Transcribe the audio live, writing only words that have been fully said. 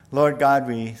Lord God,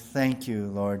 we thank you,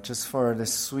 Lord, just for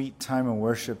this sweet time of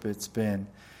worship it's been.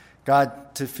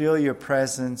 God, to feel your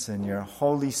presence and your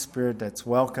Holy Spirit that's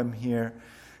welcome here.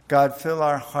 God, fill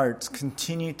our hearts,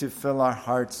 continue to fill our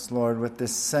hearts, Lord, with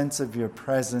this sense of your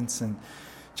presence and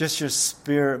just your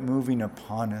Spirit moving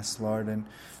upon us, Lord. And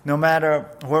no matter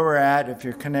where we're at, if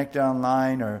you're connected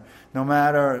online or no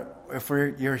matter if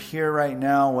you're here right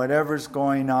now, whatever's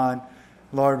going on,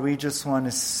 Lord, we just want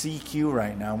to seek you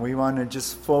right now. We want to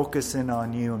just focus in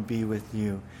on you and be with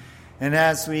you. And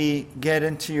as we get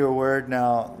into your word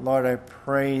now, Lord, I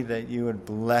pray that you would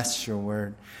bless your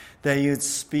word, that you would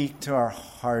speak to our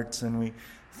hearts. And we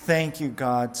thank you,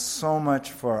 God, so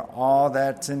much for all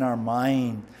that's in our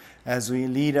mind as we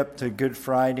lead up to Good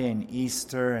Friday and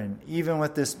Easter. And even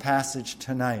with this passage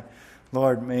tonight,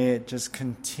 Lord, may it just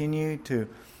continue to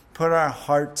put our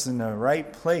hearts in the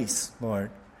right place, Lord,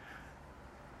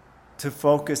 to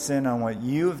focus in on what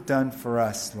you have done for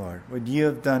us, Lord, what you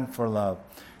have done for love.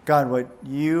 God, what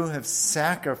you have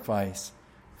sacrificed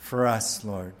for us,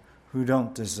 Lord, who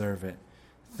don't deserve it.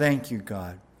 Thank you,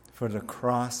 God, for the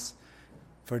cross,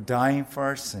 for dying for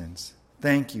our sins.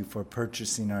 Thank you for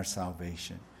purchasing our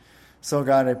salvation. So,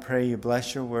 God, I pray you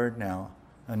bless your word now,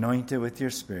 anoint it with your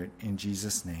Spirit, in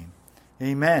Jesus' name.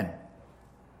 Amen.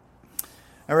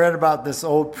 I read about this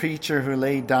old preacher who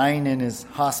lay dying in his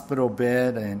hospital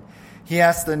bed, and he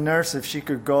asked the nurse if she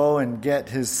could go and get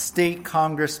his state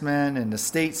congressman and the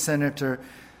state senator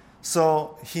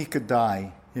so he could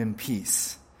die in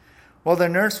peace. Well, the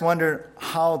nurse wondered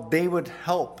how they would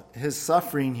help his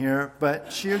suffering here,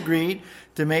 but she agreed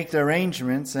to make the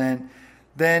arrangements. And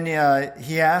then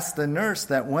he asked the nurse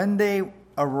that when they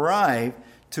arrived,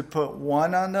 to put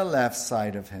one on the left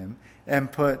side of him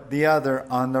and put the other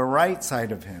on the right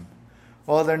side of him.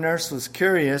 Well, the nurse was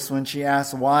curious when she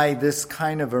asked why this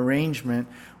kind of arrangement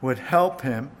would help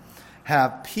him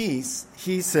have peace.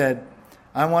 He said,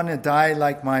 "I want to die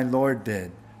like my Lord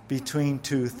did, between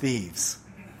two thieves."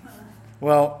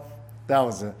 Well,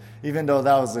 even though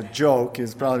that was a joke, he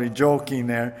was probably joking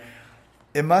there,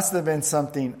 it must have been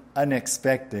something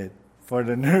unexpected for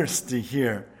the nurse to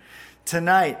hear.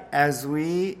 Tonight, as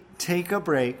we take a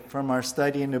break from our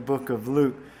study in the book of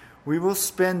Luke, we will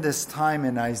spend this time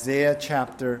in Isaiah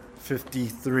chapter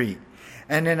 53.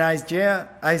 And in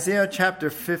Isaiah chapter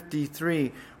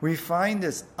 53, we find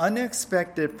this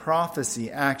unexpected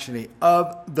prophecy, actually,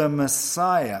 of the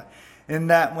Messiah. In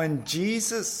that when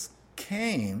Jesus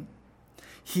came,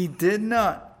 he did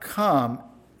not come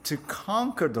to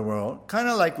conquer the world, kind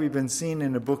of like we've been seeing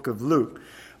in the book of Luke,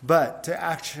 but to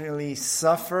actually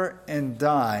suffer and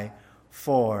die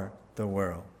for the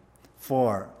world,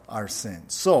 for our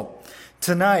sins. So,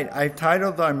 tonight I've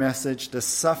titled our message, The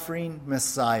Suffering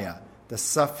Messiah. The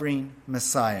Suffering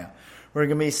Messiah. We're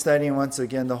going to be studying once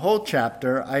again the whole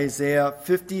chapter, Isaiah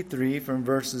 53 from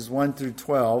verses 1 through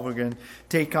 12. We're going to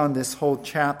take on this whole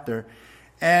chapter.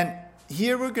 And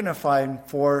here we're going to find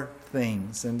four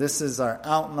things. And this is our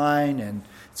outline, and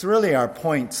it's really our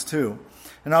points too.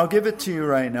 And I'll give it to you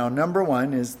right now. Number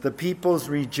one is the people's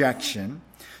rejection.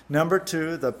 Number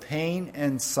two, the pain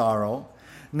and sorrow.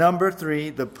 Number three,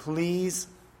 the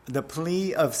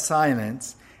plea of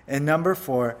silence. And number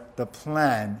four, the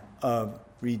plan of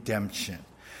redemption.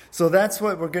 So that's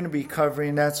what we're going to be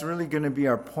covering. That's really going to be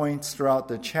our points throughout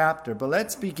the chapter. But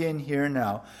let's begin here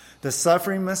now. The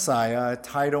Suffering Messiah, a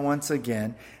title once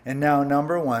again. And now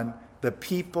number one, the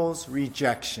people's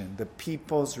rejection. The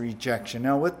people's rejection.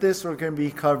 Now with this, we're going to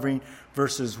be covering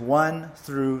verses 1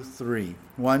 through 3.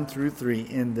 1 through 3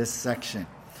 in this section.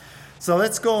 So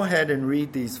let's go ahead and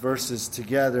read these verses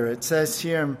together. It says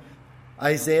here in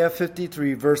Isaiah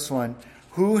 53, verse 1,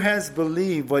 "Who has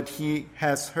believed what he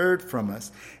has heard from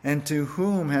us, and to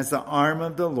whom has the arm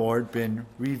of the Lord been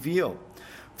revealed?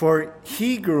 For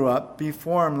he grew up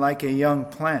before him like a young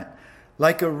plant,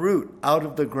 like a root out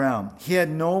of the ground. He had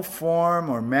no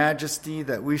form or majesty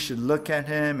that we should look at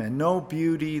him, and no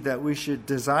beauty that we should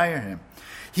desire him.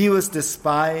 He was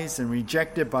despised and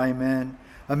rejected by men,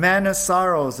 a man of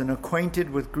sorrows and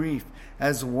acquainted with grief.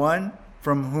 As one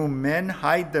from whom men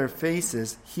hide their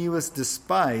faces, he was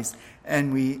despised,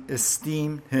 and we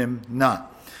esteemed him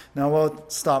not." Now we'll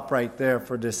stop right there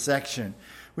for this section.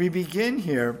 We begin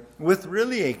here with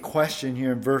really a question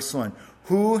here in verse 1.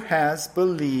 Who has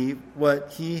believed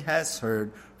what he has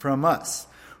heard from us?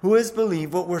 Who has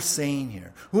believed what we're saying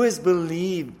here? Who has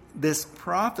believed this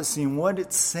prophecy and what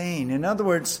it's saying? In other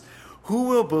words, who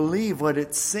will believe what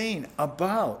it's saying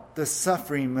about the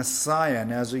suffering Messiah?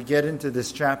 And as we get into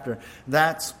this chapter,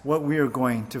 that's what we are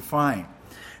going to find.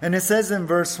 And it says in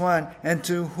verse 1, and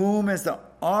to whom has the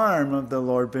arm of the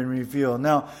Lord been revealed?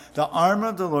 Now, the arm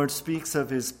of the Lord speaks of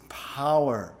his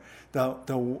power,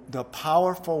 the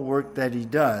powerful work that he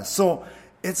does. So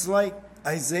it's like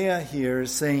Isaiah here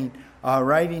is saying,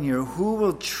 writing here, who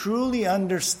will truly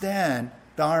understand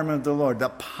the arm of the Lord, the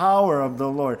power of the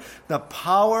Lord, the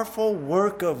powerful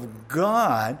work of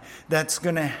God that's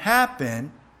going to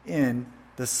happen in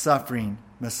the suffering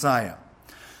Messiah.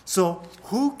 So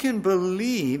who can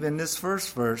believe, in this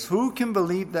first verse, who can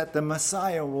believe that the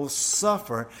Messiah will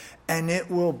suffer and it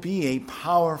will be a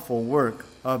powerful work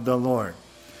of the Lord?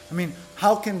 I mean,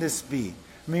 how can this be?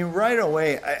 I mean, right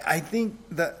away, I think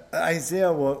that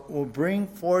Isaiah will bring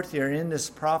forth here in this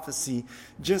prophecy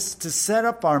just to set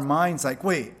up our minds like,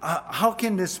 wait, how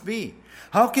can this be?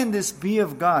 How can this be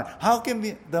of God? How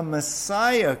can the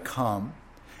Messiah come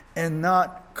and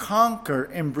not conquer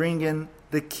and bring in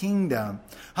the kingdom?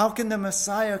 How can the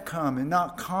Messiah come and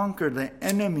not conquer the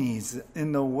enemies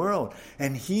in the world?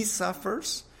 And he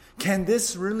suffers? Can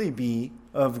this really be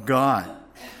of God?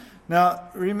 Now,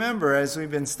 remember, as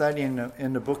we've been studying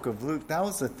in the book of Luke, that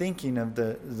was the thinking of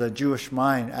the Jewish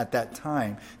mind at that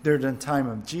time, during the time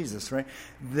of Jesus, right?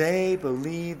 They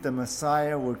believed the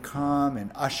Messiah would come and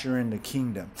usher in the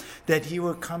kingdom, that he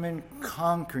would come in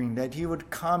conquering, that he would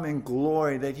come in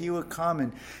glory, that he would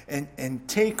come and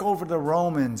take over the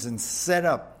Romans and set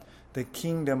up the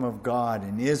kingdom of God,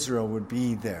 and Israel would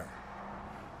be there.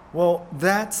 Well,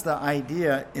 that's the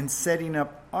idea in setting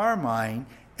up our mind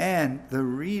and the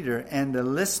reader and the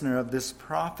listener of this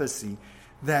prophecy,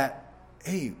 that,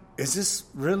 hey, is this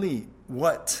really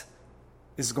what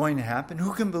is going to happen?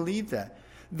 Who can believe that?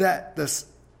 That the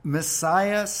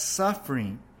Messiah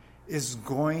suffering is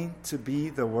going to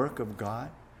be the work of God?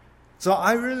 So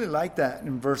I really like that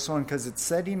in verse 1 because it's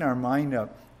setting our mind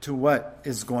up to what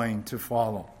is going to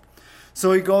follow.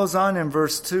 So he goes on in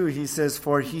verse 2, he says,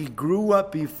 for he grew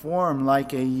up before him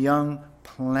like a young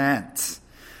plant.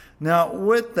 Now,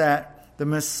 with that, the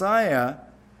Messiah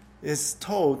is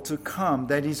told to come,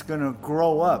 that he's going to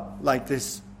grow up like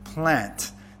this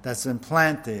plant that's been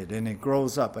planted and it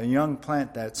grows up, a young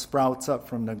plant that sprouts up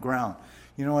from the ground.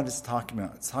 You know what it's talking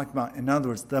about? It's talking about, in other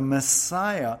words, the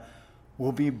Messiah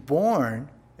will be born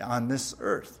on this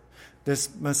earth.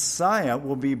 This Messiah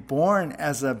will be born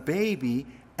as a baby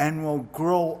and will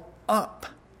grow up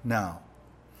now.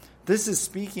 This is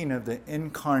speaking of the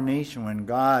incarnation, when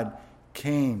God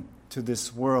came to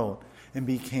this world and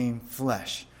became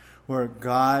flesh, where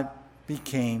God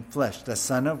became flesh, the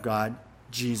Son of God,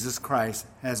 Jesus Christ,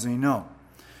 as we know.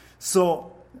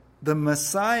 So the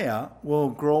Messiah will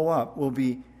grow up, will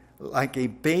be like a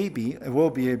baby, it will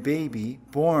be a baby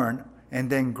born and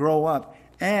then grow up,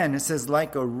 and it says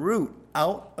like a root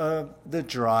out of the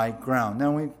dry ground.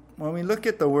 Now when we look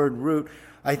at the word root,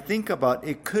 I think about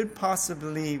it could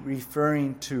possibly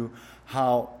referring to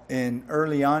how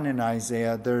early on in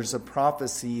Isaiah, there's a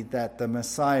prophecy that the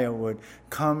Messiah would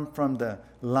come from the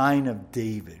line of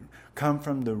David, come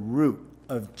from the root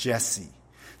of Jesse.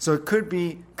 So it could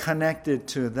be connected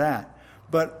to that.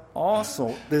 But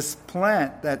also, this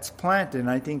plant that's planted, and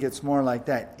I think it's more like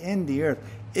that, in the earth,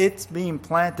 it's being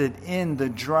planted in the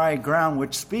dry ground,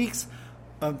 which speaks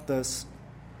of the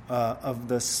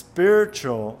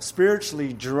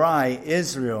spiritually dry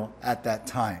Israel at that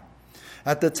time.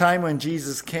 At the time when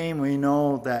Jesus came, we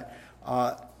know that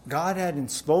God hadn't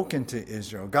spoken to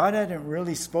Israel. God hadn't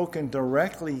really spoken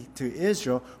directly to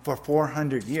Israel for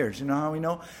 400 years. You know how we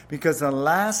know? Because the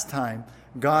last time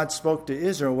God spoke to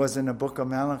Israel was in the book of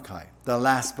Malachi, the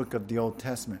last book of the Old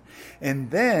Testament.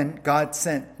 And then God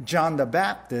sent John the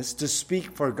Baptist to speak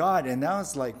for God, and that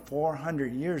was like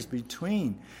 400 years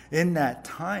between in that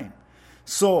time.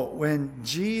 So when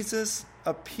Jesus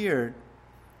appeared,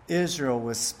 Israel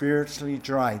was spiritually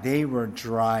dry. They were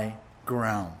dry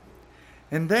ground.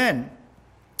 And then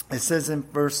it says in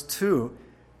verse 2,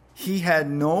 he had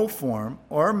no form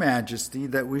or majesty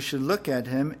that we should look at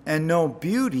him, and no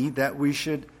beauty that we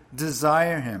should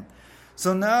desire him.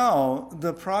 So now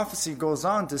the prophecy goes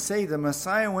on to say the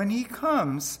Messiah, when he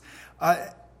comes,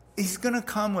 he's going to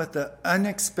come with an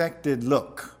unexpected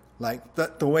look, like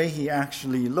the way he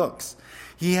actually looks.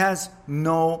 He has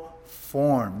no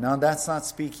form. Now, that's not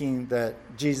speaking that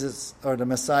Jesus or the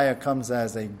Messiah comes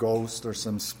as a ghost or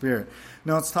some spirit.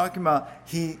 No, it's talking about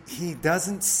he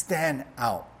doesn't stand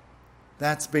out.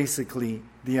 That's basically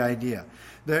the idea.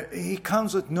 He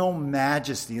comes with no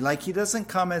majesty. Like, he doesn't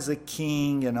come as a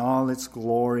king in all its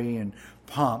glory and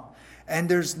pomp. And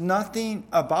there's nothing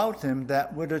about him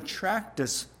that would attract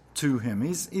us to him.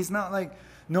 He's not like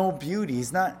no beauty.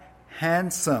 He's not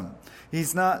handsome.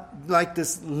 He's not like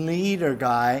this leader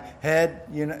guy, head,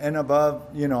 and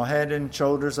above, head and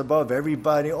shoulders above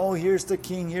everybody. Oh, here's the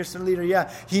king, here's the leader. Yeah,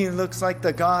 he looks like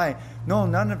the guy. No,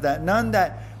 none of that. None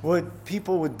that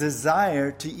people would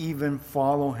desire to even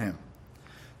follow him.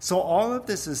 So all of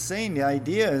this is saying, the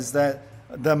idea is that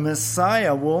the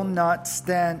Messiah will not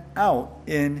stand out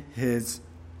in his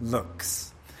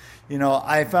looks.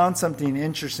 I found something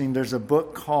interesting. There's a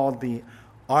book called the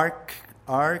Arco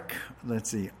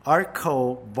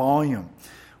Volume,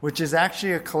 which is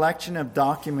actually a collection of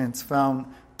documents found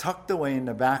tucked away in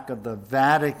the back of the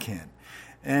Vatican.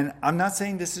 And I'm not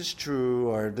saying this is true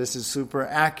or this is super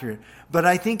accurate, but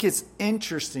I think it's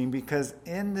interesting because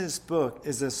in this book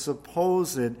is a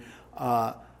supposed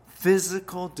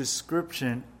physical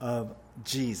description of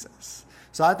Jesus.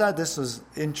 So I thought this was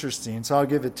interesting, so I'll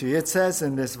give it to you. It says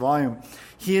in this volume,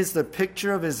 he is the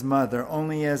picture of his mother,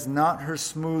 only he has not her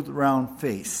smooth, round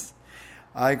face.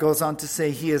 It goes on to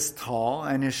say he is tall,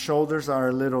 and his shoulders are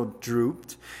a little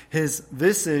drooped. His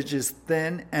visage is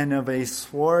thin and of a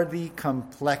swarthy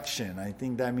complexion. I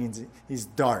think that means he's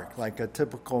dark, like a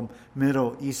typical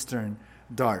Middle Eastern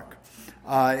dark.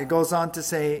 It goes on to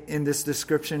say in this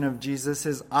description of Jesus,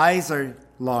 his eyes are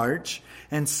large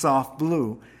and soft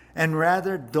blue, and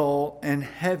rather dull and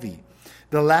heavy.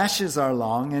 The lashes are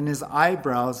long, and his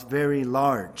eyebrows very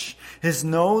large. His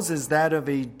nose is that of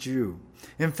a Jew.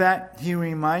 In fact, he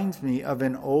reminds me of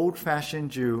an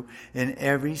old-fashioned Jew in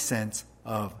every sense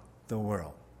of the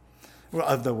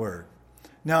word.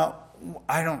 Now,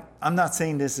 I'm not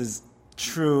saying this is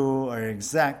true or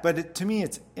exact, but to me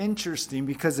it's interesting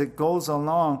because it goes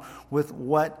along with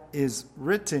what is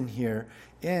written here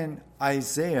in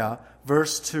Isaiah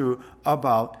verse 2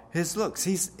 about his looks.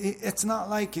 It's not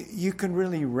like you can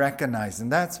really recognize him.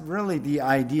 That's really the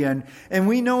idea. And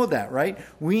we know that, right?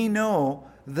 We know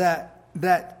that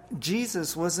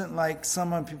Jesus wasn't like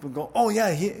some people go, oh yeah,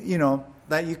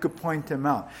 that you could point him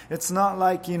out. It's not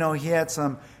like, he had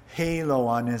some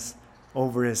halo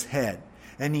over his head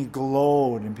and he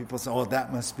glowed and people say, oh,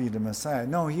 that must be the Messiah.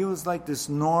 No, he was like this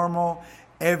normal,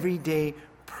 everyday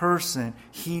person.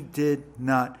 He did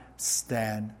not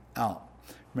stand out.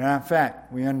 Matter of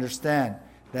fact, we understand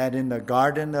that in the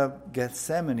Garden of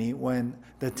Gethsemane, when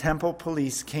the temple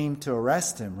police came to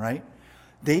arrest him, right?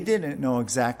 They didn't know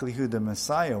exactly who the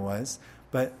Messiah was,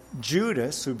 but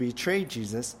Judas, who betrayed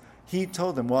Jesus, he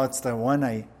told them, well, it's the one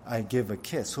I give a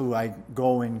kiss, who I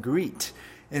go and greet.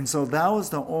 And so that was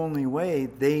the only way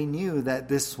they knew that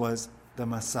this was the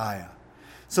Messiah.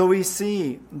 So we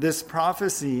see this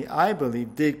prophecy, I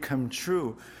believe, did come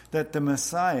true, that the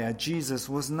Messiah, Jesus,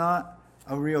 was not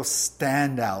a real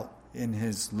standout in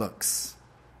his looks.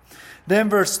 Then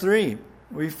verse 3,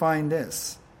 we find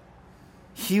this.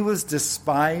 He was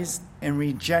despised and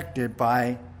rejected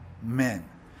by men.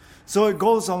 So it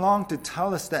goes along to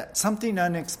tell us that something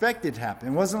unexpected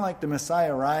happened. It wasn't like the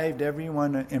Messiah arrived,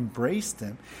 everyone embraced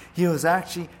him. He was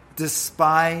actually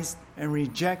despised and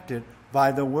rejected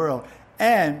by the world.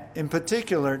 And in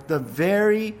particular, the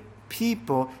very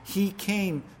people he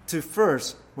came to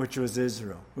first, which was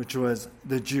Israel, which was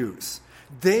the Jews.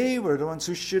 They were the ones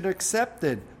who should have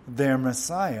accepted their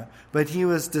Messiah. But he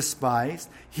was despised,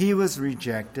 he was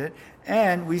rejected,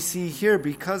 and we see here,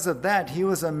 because of that, he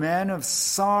was a man of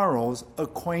sorrows,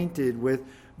 acquainted with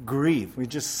grief. We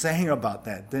just sang about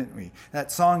that, didn't we?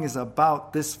 That song is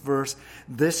about this verse,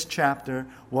 this chapter,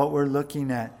 what we're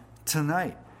looking at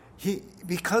tonight.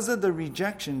 Because of the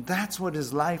rejection, that's what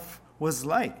his life was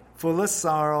like. Full of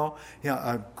sorrow,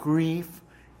 grief.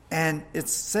 And it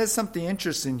says something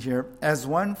interesting here. As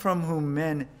one from whom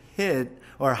men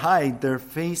hide their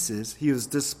faces, he was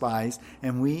despised,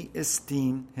 and we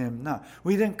esteem him not.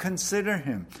 We didn't consider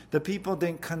him. The people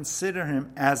didn't consider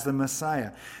him as the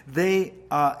Messiah. They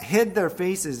hid their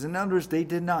faces. In other words, they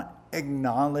did not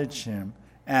acknowledge him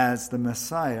as the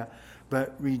Messiah,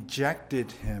 but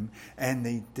rejected him, and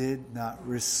they did not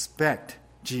respect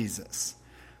Jesus.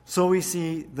 So we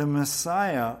see the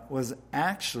Messiah was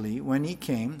actually, when he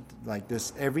came, like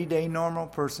this everyday normal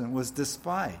person, was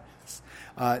despised.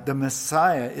 The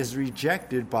Messiah is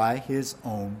rejected by his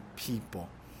own people.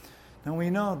 Now we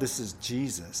know this is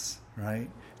Jesus, right?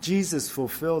 Jesus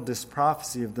fulfilled this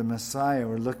prophecy of the Messiah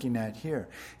we're looking at here.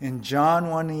 In John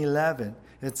 1:11,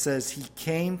 it says, he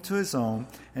came to his own,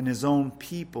 and his own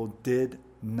people did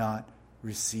not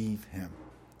receive him.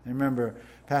 I remember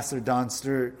Pastor Don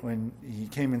Stewart, when he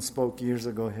came and spoke years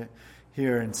ago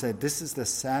here and said, this is the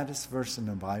saddest verse in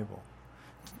the Bible.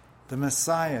 The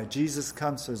Messiah, Jesus,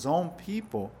 comes to his own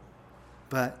people,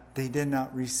 but they did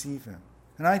not receive him.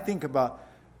 And I think about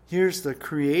Here's the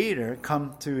Creator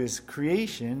come to his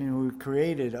creation and who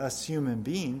created us human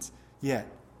beings, yet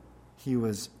he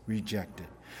was rejected.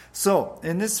 So,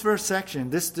 in this first section,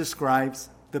 this describes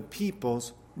the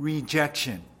people's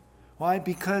rejection. Why?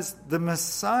 Because the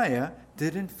Messiah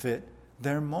didn't fit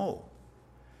their mold.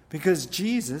 Because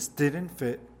Jesus didn't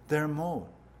fit their mold.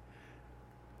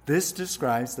 This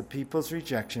describes the people's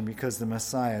rejection because the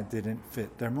Messiah didn't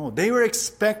fit their mold. They were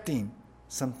expecting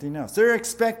something else. They're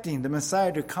expecting the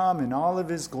Messiah to come in all of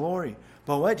his glory.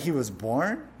 But what? He was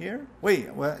born here?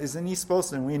 Wait, well, isn't he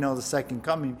supposed to? And we know the second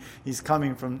coming, he's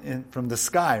coming from the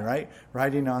sky, right?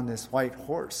 Riding on this white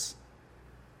horse.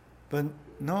 But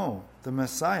no, the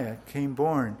Messiah came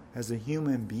born as a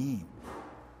human being.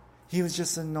 He was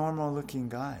just a normal looking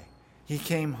guy. He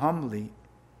came humbly,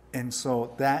 and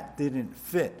so that didn't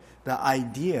fit the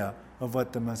idea of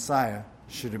what the Messiah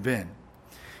should have been.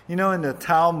 You know, in the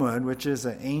Talmud, which is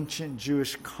an ancient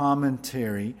Jewish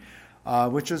commentary,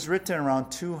 which was written around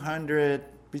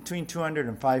between 200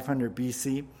 and 500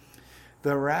 BC,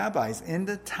 the rabbis in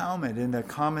the Talmud, in the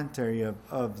commentary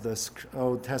of the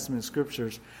Old Testament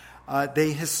scriptures,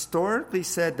 they historically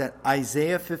said that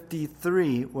Isaiah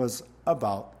 53 was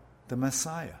about the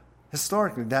Messiah.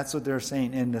 Historically, that's what they're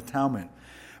saying in the Talmud.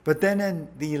 But then in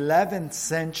the 11th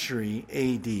century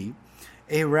AD,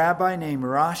 a rabbi named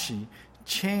Rashi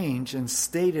changed and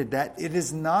stated that it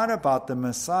is not about the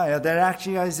Messiah, that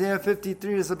actually Isaiah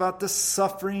 53 is about the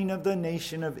suffering of the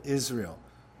nation of Israel.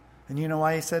 And you know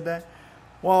why he said that?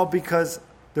 Well, because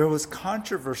there was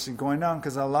controversy going on,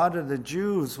 because a lot of the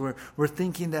Jews were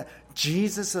thinking that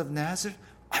Jesus of Nazareth,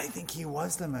 I think he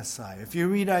was the Messiah. If you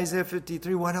read Isaiah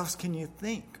 53, what else can you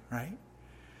think, right?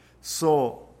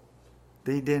 So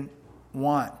they didn't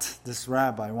want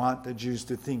the Jews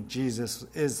to think Jesus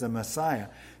is the Messiah.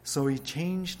 So he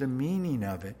changed the meaning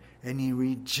of it, and he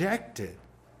rejected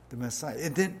the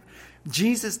Messiah.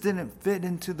 Jesus didn't fit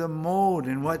into the mold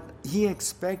and what he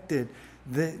expected.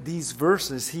 These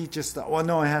verses, he just thought, well,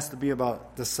 no, it has to be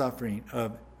about the suffering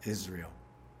of Israel.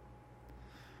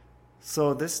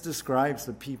 So this describes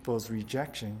the people's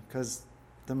rejection because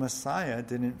the Messiah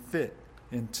didn't fit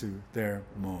into their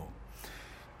mold.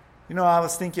 You know, I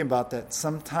was thinking about that.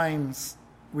 Sometimes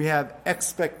we have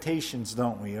expectations,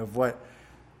 don't we, of what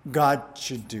God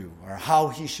should do or how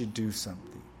he should do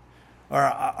something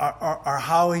or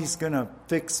how he's going to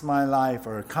fix my life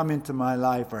or come into my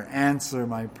life or answer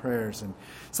my prayers. And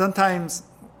sometimes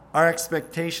our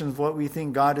expectations, what we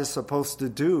think God is supposed to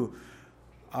do,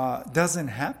 doesn't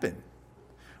happen.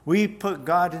 We put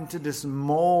God into this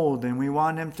mold and we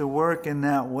want him to work in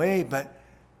that way, but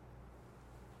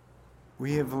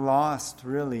we have lost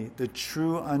really the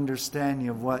true understanding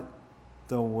of what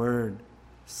the Word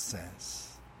says.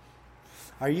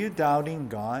 Are you doubting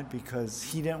God because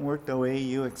he didn't work the way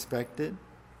you expected?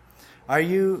 Are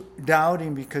you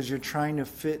doubting because you're trying to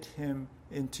fit him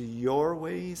into your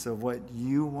ways of what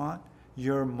you want,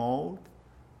 your mold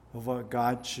of what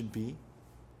God should be?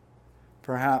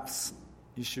 Perhaps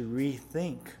you should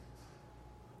rethink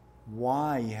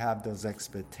why you have those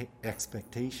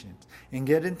expectations and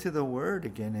get into the Word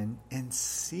again and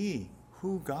see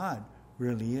who God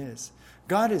really is.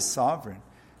 God is sovereign.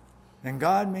 And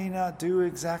God may not do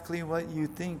exactly what you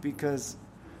think because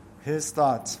his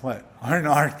thoughts, aren't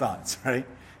our thoughts, right?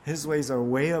 His ways are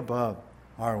way above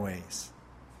our ways.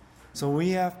 So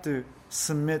we have to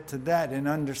submit to that and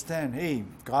understand, hey,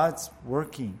 God's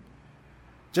working.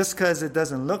 Just because it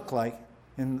doesn't look like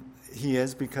he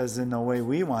is, because in the way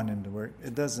we want him to work,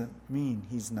 it doesn't mean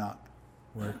he's not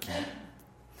working.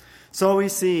 So we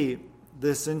see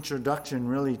this introduction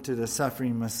really to the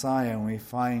suffering Messiah, and we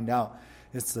find out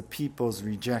it's the people's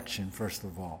rejection, first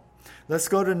of all. Let's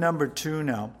go to number 2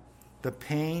 now. The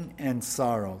pain and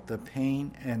sorrow. The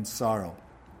pain and sorrow.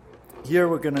 Here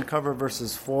we're going to cover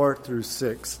verses 4 through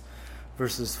 6.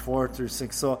 Verses 4 through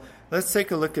 6. So let's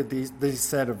take a look at these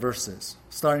set of verses,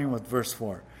 starting with verse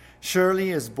 4. Surely he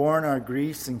has borne our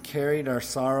griefs and carried our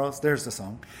sorrows. There's the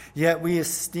song. Yet we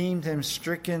esteemed him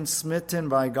stricken, smitten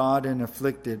by God, and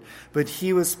afflicted. But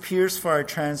he was pierced for our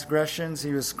transgressions.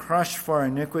 He was crushed for our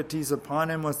iniquities. Upon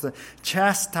him was the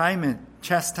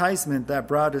chastisement that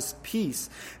brought us peace.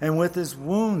 And with his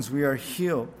wounds we are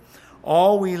healed.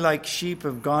 All we like sheep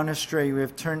have gone astray. We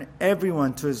have turned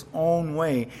everyone to his own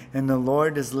way. And the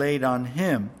Lord has laid on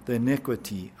him the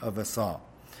iniquity of us all.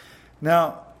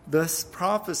 Now, this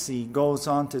prophecy goes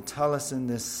on to tell us in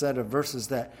this set of verses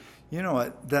that, you know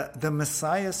what, the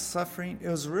Messiah's suffering, it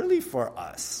was really for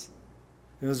us.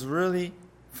 It was really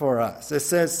for us. It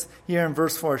says here in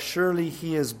verse 4, surely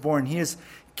he is born. He has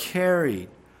carried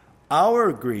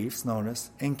our griefs,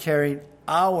 notice, and carried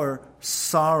our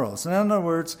sorrows. In other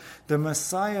words, the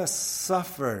Messiah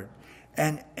suffered,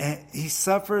 and he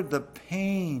suffered the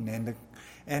pain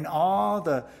and all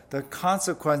the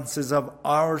consequences of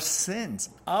our sins,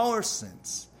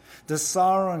 the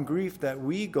sorrow and grief that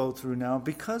we go through now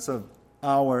because of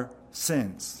our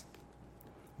sins.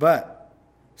 But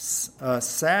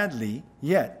sadly,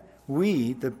 yet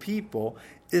we, the people,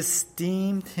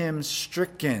 esteemed him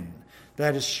stricken,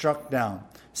 that is struck down.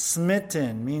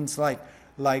 Smitten means like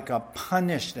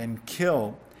punished and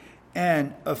killed,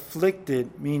 and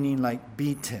afflicted meaning like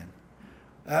beaten.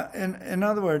 In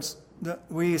other words,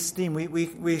 we esteem.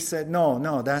 We said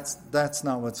no. That's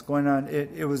not what's going on.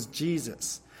 It was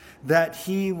Jesus, that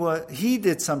he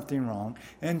did something wrong,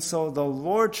 and so the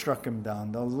Lord struck him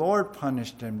down. The Lord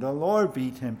punished him. The Lord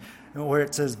beat him. Where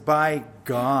it says by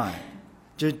God,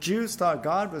 the Jews thought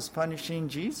God was punishing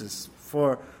Jesus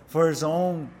for his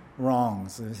own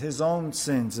wrongs, his own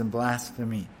sins and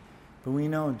blasphemy. But we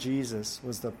know Jesus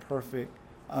was the perfect,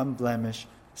 unblemished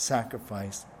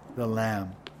sacrifice, the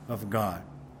Lamb of God.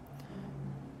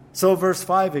 So verse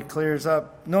 5, it clears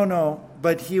up. No,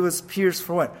 but he was pierced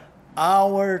for what?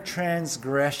 Our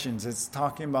transgressions. It's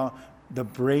talking about the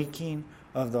breaking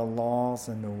of the laws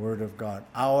and the word of God.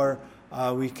 Our,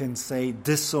 we can say,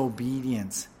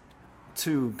 disobedience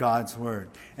to God's word.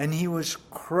 And he was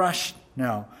crushed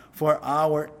now for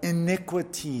our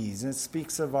iniquities. It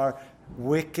speaks of our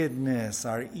wickedness,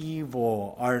 our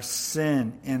evil, our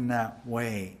sin in that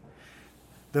way.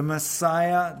 The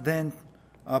Messiah then,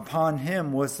 upon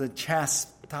him was the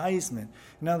chastisement.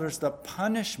 In other words, the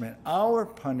punishment, our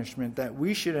punishment that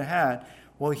we should have had,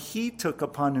 well, he took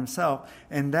upon himself,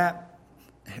 and that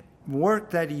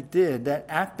work that he did, that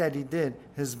act that he did,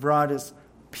 has brought us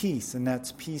peace, and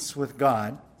that's peace with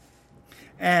God.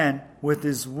 And with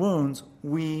his wounds,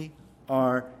 we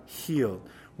are healed.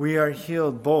 We are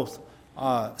healed both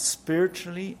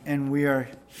spiritually, and we are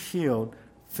healed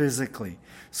physically.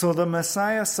 So the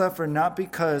Messiah suffered not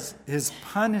because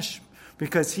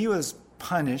because he was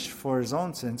punished for his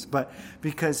own sins, but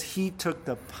because he took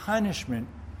the punishment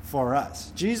for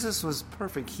us. Jesus was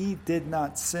perfect. He did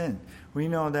not sin. We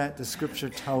know that the scripture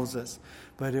tells us,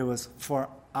 but it was for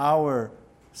our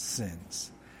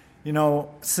sins. You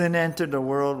know, sin entered the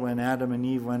world when Adam and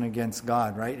Eve went against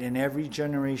God, right? And every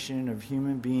generation of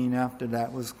human being after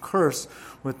that was cursed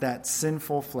with that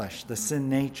sinful flesh, the sin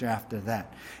nature after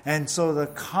that. And so the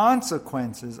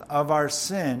consequences of our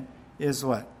sin is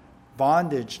what?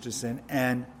 Bondage to sin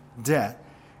and death.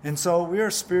 And so we are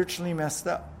spiritually messed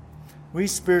up. We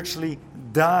spiritually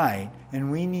died,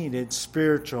 and we needed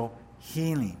spiritual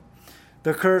healing.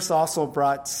 The curse also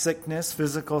brought sickness,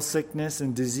 physical sickness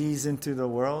and disease into the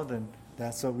world, and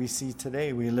that's what we see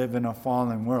today. We live in a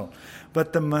fallen world.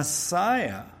 But the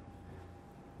Messiah,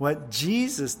 what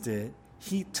Jesus did,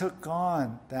 he took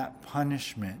on that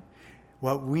punishment,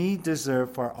 what we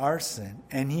deserve for our sin,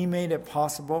 and he made it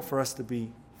possible for us to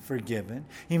be forgiven.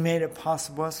 He made it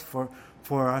possible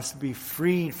for us to be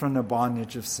freed from the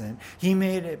bondage of sin. He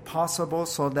made it possible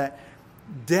so that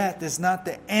death is not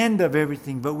the end of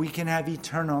everything, but we can have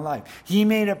eternal life. He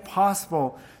made it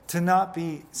possible to not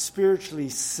be spiritually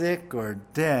sick or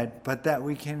dead, but that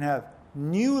we can have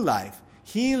new life,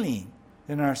 healing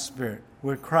in our spirit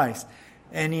with Christ.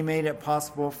 And he made it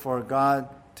possible for God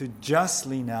to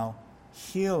justly now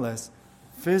heal us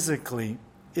physically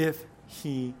if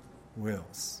he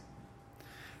wills.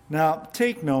 Now,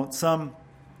 take note, some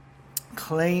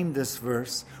claim this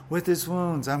verse, with his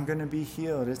wounds I'm going to be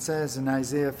healed. It says in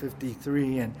Isaiah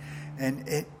 53,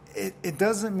 and it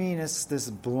doesn't mean it's this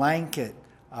blanket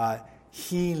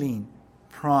healing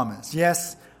promise.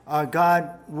 Yes,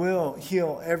 God will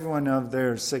heal everyone of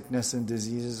their sickness and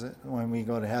diseases when we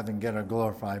go to heaven and get a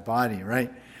glorified body,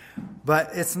 right?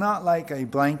 But it's not like a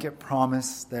blanket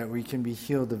promise that we can be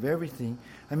healed of everything.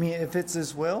 I mean, if it's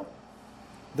his will,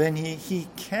 then he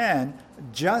can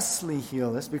justly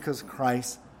heal us because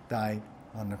Christ died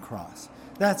on the cross.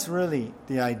 That's really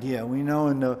the idea. We know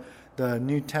in the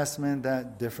New Testament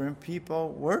that different people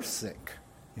were sick,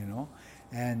 you know.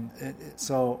 And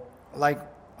so like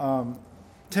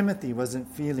Timothy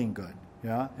wasn't feeling good,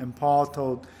 yeah. And Paul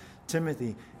told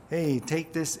Timothy, hey,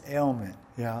 take this ailment,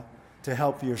 yeah, to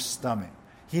help your stomach.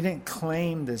 He didn't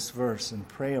claim this verse and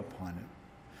pray upon it.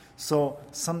 So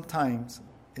sometimes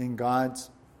in God's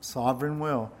sovereign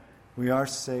will, we are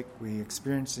sick, we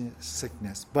experience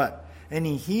sickness, but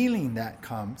any healing that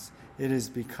comes, it is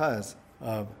because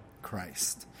of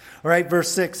Christ. All right, verse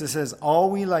 6, it says,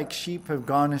 all we like sheep have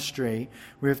gone astray,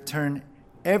 we have turned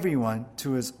everyone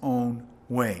to his own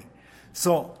way.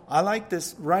 So I like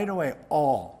this right away,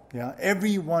 all. Yeah,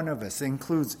 every one of us,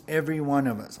 includes every one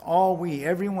of us.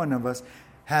 Every one of us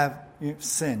have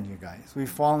sinned, you guys. We've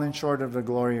fallen short of the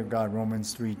glory of God,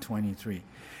 Romans 3:23.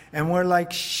 And we're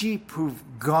like sheep who've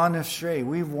gone astray.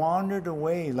 We've wandered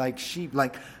away like sheep,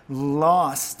 like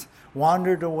lost,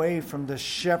 wandered away from the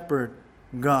shepherd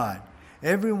God.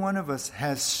 Every one of us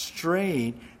has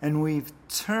strayed, and we've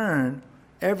turned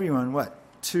everyone, what?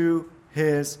 To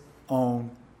his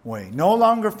own way. No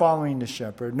longer following the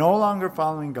shepherd, no longer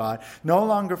following God, no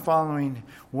longer following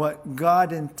what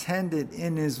God intended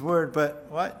in his word, but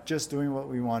what? Just doing what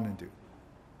we want to do.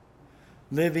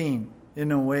 Living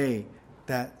in a way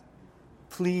that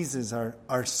pleases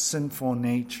our sinful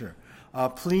nature,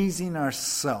 pleasing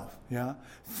ourselves,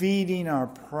 feeding our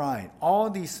pride. All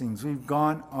these things, we've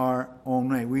gone our own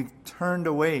way. We've turned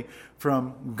away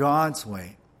from God's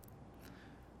way.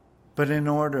 But in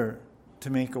order to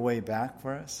make a way back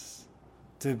for us,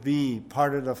 to be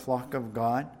part of the flock of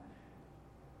God,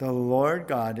 the Lord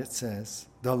God, it says,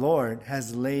 the Lord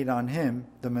has laid on him,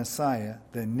 the Messiah,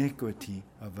 the iniquity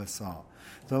of us all.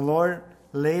 The Lord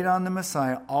laid on the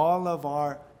Messiah all of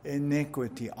our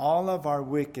iniquity, all of our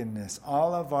wickedness,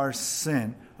 all of our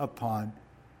sin upon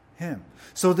him.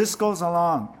 So this goes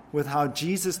along with how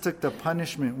Jesus took the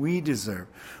punishment we deserve,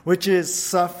 which is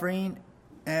suffering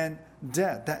and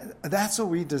death. That's what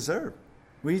we deserve.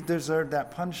 We deserve that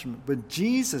punishment. But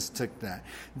Jesus took that.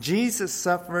 Jesus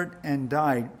suffered and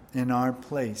died in our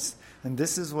place. And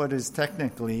this is what is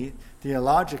technically,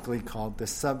 theologically called the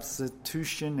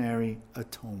substitutionary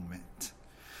atonement.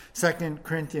 2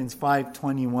 Corinthians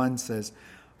 5:21 says,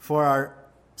 "For our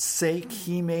sake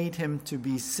he made him to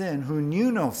be sin who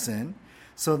knew no sin,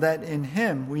 so that in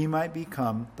him we might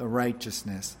become the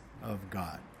righteousness of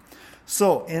God."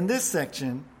 So in this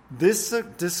section, this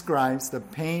describes the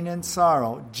pain and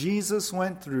sorrow Jesus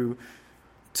went through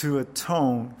to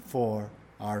atone for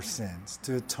our sins,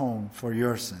 to atone for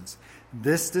your sins.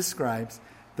 This describes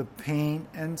the pain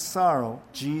and sorrow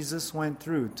Jesus went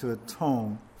through to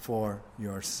atone for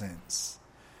your sins.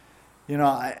 You know,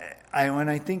 I when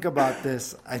I think about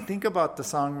this, I think about the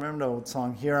song, remember the old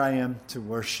song, "Here I Am to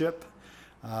Worship"?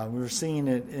 We were singing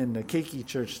it in the Keiki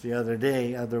Church the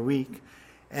other week.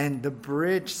 And the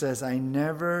bridge says, "I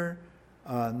never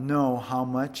know how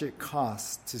much it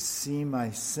costs to see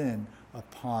my sin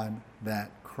upon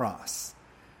that cross."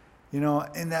 You know,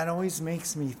 and that always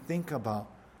makes me think about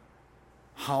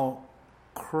how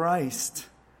Christ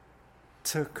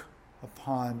took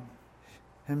upon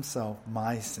himself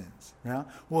my sins.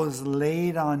 Was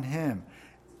laid on him.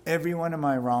 Every one of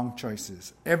my wrong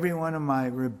choices, every one of my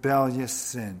rebellious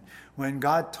sin. When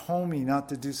God told me not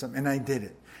to do something, and I did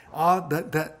it.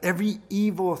 Every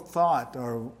evil thought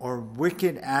or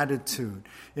wicked attitude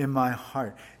in my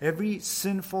heart, every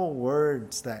sinful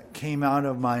words that came out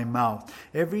of my mouth,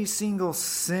 every single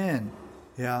sin,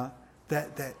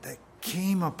 that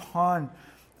came upon,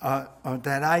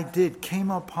 that I did, came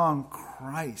upon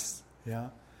Christ.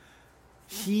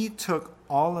 He took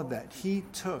all of that. He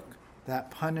took that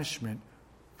punishment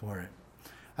for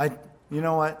it. You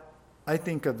know what? I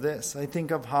think of this. I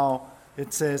think of how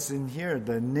it says in here,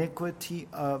 the iniquity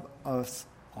of us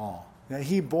all. Now,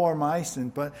 he bore my sin,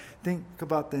 but think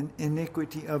about the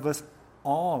iniquity of us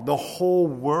all. The whole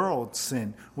world's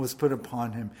sin was put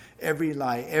upon him. Every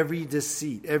lie, every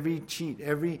deceit, every cheat,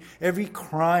 every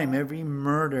crime, every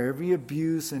murder, every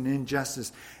abuse and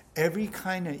injustice, every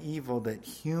kind of evil that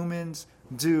humans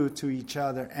do to each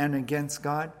other and against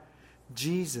God,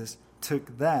 Jesus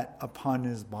took that upon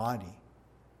his body.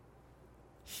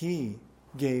 He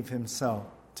gave himself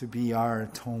to be our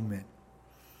atonement.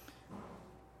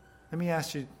 Let me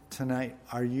ask you tonight,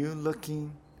 are you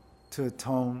looking to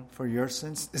atone for your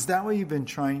sins? Is that what you've been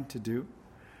trying to do?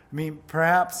 I mean,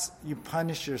 perhaps you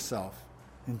punish yourself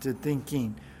into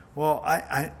thinking, well,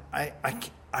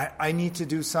 I need to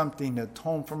do something to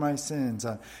atone for my sins.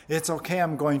 It's okay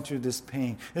I'm going through this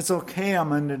pain. It's okay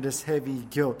I'm under this heavy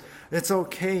guilt. It's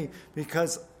okay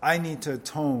because I need to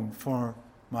atone for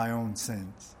my own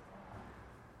sins.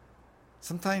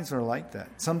 Sometimes we're like that.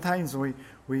 Sometimes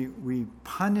we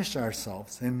punish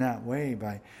ourselves in that way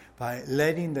by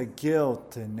letting the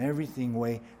guilt and everything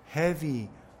weigh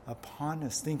heavy upon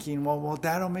us, thinking, well,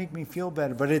 that'll make me feel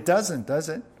better. But it doesn't, does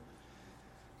it?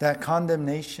 That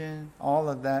condemnation, all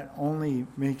of that only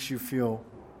makes you feel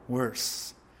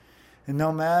worse. And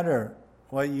no matter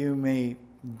what you may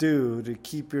do to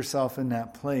keep yourself in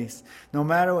that place, no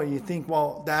matter what you think,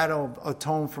 well, that'll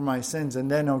atone for my sins and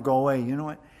then it'll go away. You know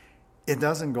what? It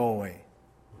doesn't go away.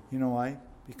 You know why?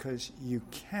 Because you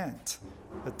can't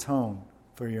atone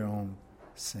for your own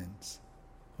sins.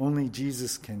 Only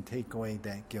Jesus can take away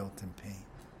that guilt and pain.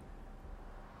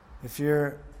 If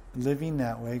you're living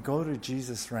that way, go to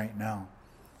Jesus right now.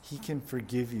 He can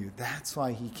forgive you. That's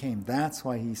why he came. That's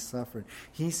why he suffered.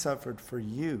 He suffered for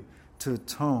you to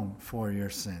atone for your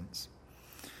sins.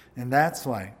 And that's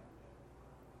why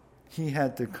he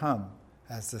had to come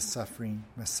as the suffering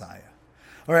Messiah.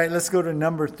 All right, let's go to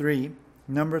number 3.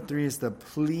 Number 3 is the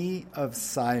plea of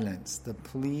silence. The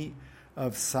plea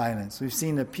of silence. We've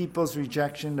seen the people's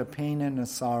rejection, the pain and the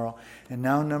sorrow. And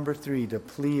now number 3, the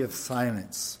plea of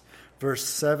silence. Verse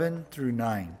 7 through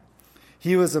 9.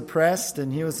 He was oppressed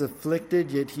and he was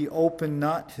afflicted, yet he opened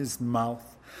not his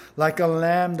mouth. Like a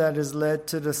lamb that is led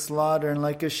to the slaughter, and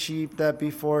like a sheep that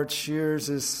before its shears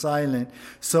is silent,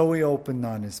 so he opened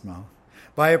not his mouth.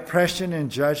 By oppression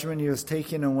and judgment he was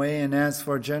taken away, and as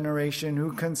for generation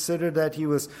who considered that he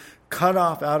was cut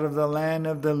off out of the land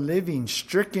of the living,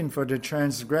 stricken for the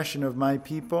transgression of my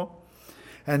people,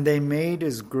 and they made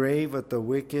his grave with the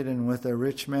wicked and with a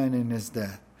rich man in his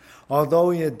death, although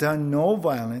he had done no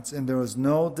violence, and there was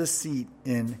no deceit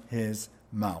in his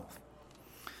mouth.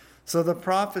 So the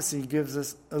prophecy gives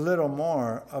us a little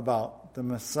more about the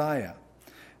Messiah.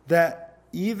 That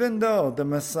even though the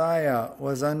Messiah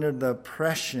was under the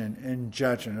oppression and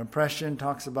judgment, oppression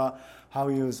talks about how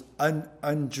he was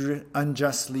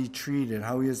unjustly treated,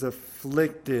 how he was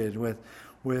afflicted with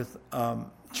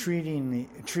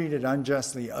treated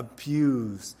unjustly,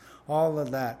 abused, all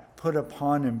of that put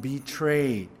upon him,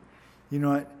 betrayed. You know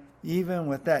what? Even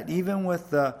with that, even with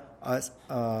the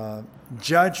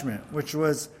judgment, which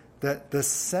was the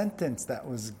sentence that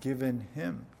was given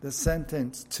him, the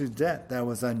sentence to death that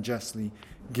was unjustly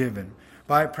given.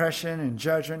 By oppression and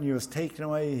judgment, he was taken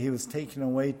away. He was taken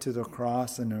away to the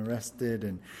cross and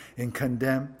arrested and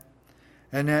condemned.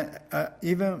 And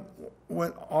even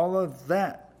with all of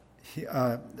that,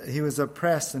 he was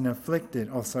oppressed and afflicted.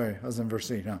 Oh, sorry, I was in verse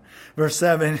 8. Verse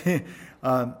 7,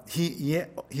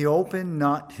 he opened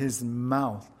not his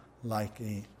mouth like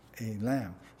a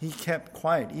lamb. He kept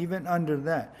quiet, even under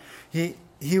that.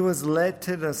 He was led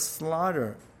to the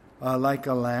slaughter like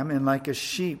a lamb, and like a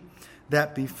sheep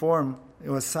that before him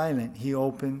was silent, he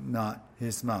opened not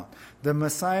his mouth. The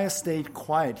Messiah stayed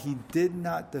quiet. He did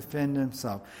not defend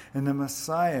himself. And the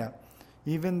Messiah,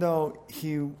 even though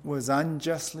he was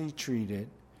unjustly treated,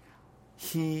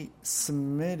 he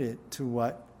submitted to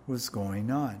what was going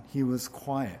on. He was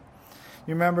quiet.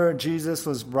 You remember Jesus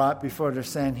was brought before the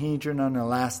Sanhedrin on the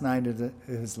last night of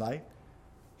his life?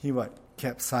 He what?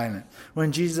 Kept silent.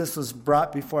 When Jesus was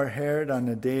brought before Herod on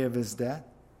the day of his death,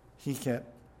 he kept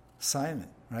silent,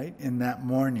 right? In that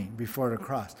morning before the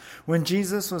cross. When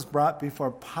Jesus was brought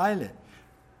before Pilate,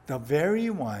 the very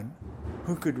one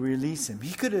who could release him,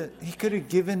 he could have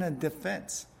given a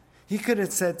defense. He could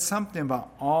have said something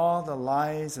about all the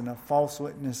lies and the false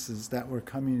witnesses that were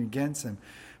coming against him.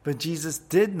 But Jesus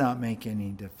did not make any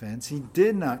defense. He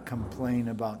did not complain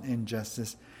about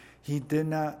injustice. He did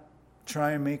not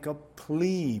try and make a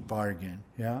plea bargain.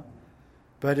 Yeah?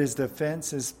 But his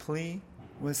defense, his plea,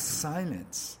 was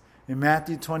silence. In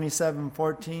Matthew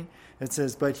 27:14, it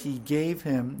says, "But he gave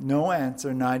him no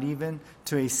answer, not even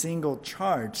to a single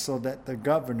charge, so that the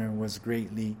governor was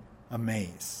greatly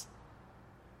amazed."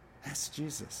 That's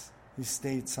Jesus. He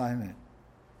stayed silent.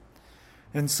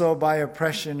 And so by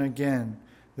oppression again,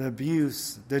 the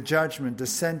abuse, the judgment, the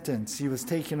sentence, he was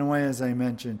taken away, as I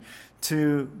mentioned,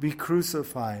 to be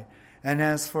crucified. And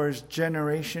as for his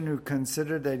generation who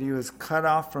considered that he was cut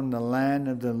off from the land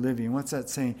of the living. What's that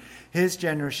saying? His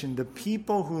generation, the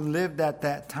people who lived at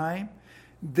that time,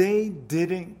 they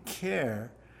didn't care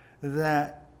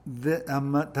that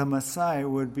the Messiah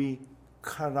would be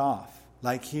cut off.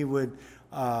 Like he would,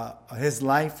 his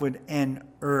life would end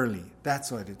early.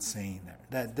 That's what it's saying there.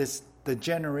 That the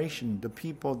generation, the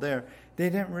people there,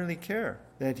 they didn't really care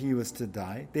that he was to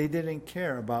die. They didn't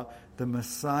care about the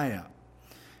Messiah.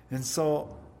 And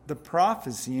so the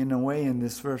prophecy, in a way, in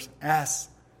this verse asks,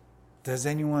 does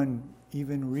anyone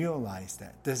even realize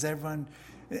that? Does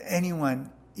anyone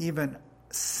even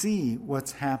see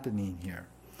what's happening here?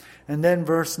 And then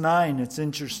verse 9, it's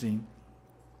interesting.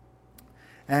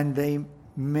 And they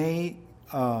made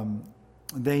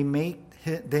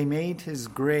his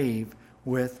grave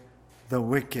with the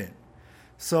wicked.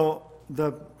 So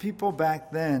the people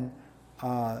back then,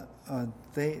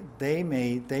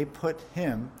 they put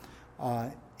him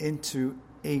into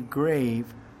a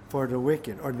grave for the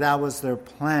wicked, or that was their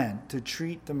plan, to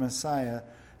treat the Messiah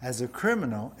as a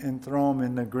criminal and throw him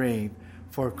in the grave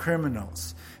for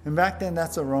criminals. And back then,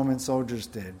 that's what Roman soldiers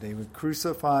did. They would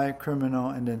crucify a criminal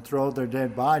and then throw their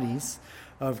dead bodies,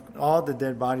 of all the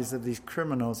dead bodies of these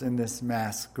criminals, in this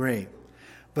mass grave.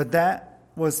 But that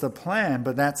was the plan,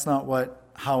 but that's not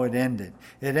how it ended.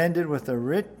 It ended with a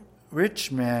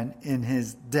rich man in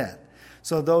his death.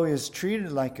 So though he was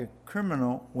treated like a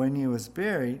criminal when he was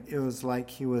buried, it was like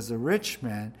he was a rich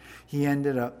man. He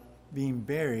ended up being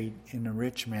buried in a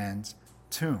rich man's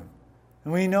tomb.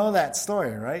 And we know that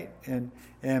story, right? In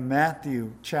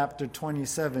Matthew chapter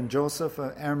 27, Joseph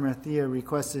of Arimathea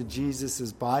requested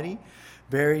Jesus' body,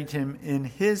 buried him in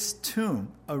his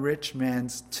tomb, a rich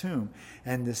man's tomb.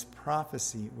 And this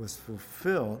prophecy was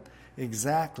fulfilled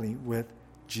exactly with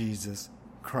Jesus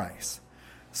Christ.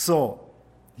 So,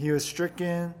 he was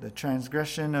stricken, the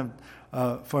transgression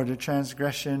for the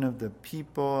transgression of the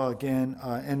people. Again,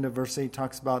 end of verse 8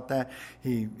 talks about that.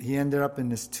 He ended up in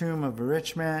this tomb of a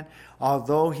rich man,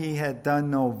 although he had done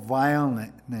no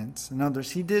violence. In other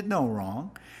words, he did no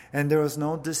wrong, and there was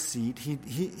no deceit.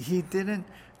 He didn't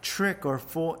trick or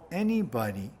fool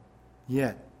anybody,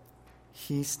 yet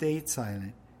he stayed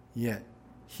silent, yet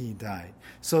he died.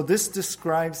 So this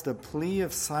describes the plea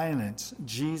of silence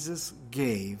Jesus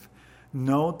gave,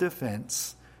 no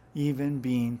defense, even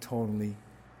being totally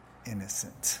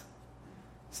innocent.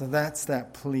 So that's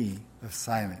that plea of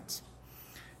silence.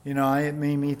 You know, it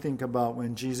made me think about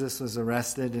when Jesus was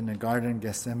arrested in the Garden of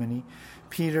Gethsemane.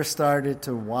 Peter started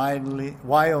to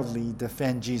wildly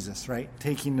defend Jesus, right?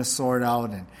 Taking the sword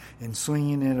out and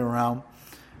swinging it around.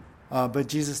 But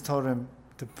Jesus told him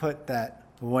to put that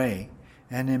away.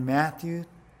 And in Matthew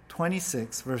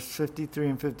 26, verse 53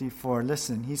 and 54,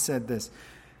 listen, he said this.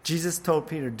 Jesus told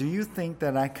Peter, "Do you think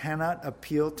that I cannot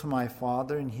appeal to my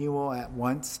Father and he will at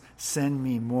once send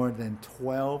me more than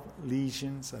 12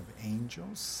 legions of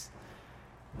angels?"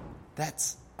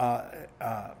 That's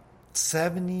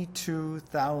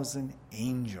 72,000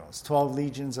 angels. 12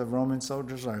 legions of Roman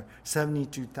soldiers are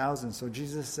 72,000. So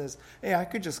Jesus says, hey, I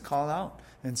could just call out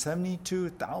and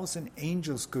 72,000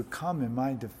 angels could come in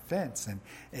my defense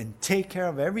and take care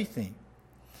of everything.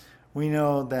 We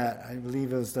know that, I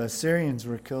believe it was the Assyrians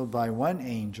were killed by one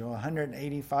angel,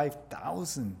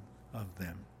 185,000 of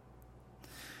them.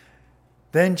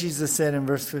 Then Jesus said in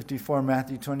verse 54,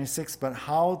 Matthew 26, "But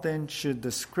how then should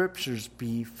the scriptures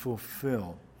be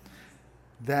fulfilled?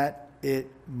 That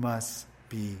it must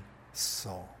be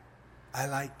so." I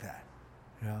like that.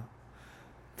 You know?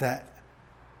 That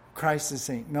Christ is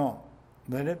saying, no,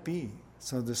 let it be.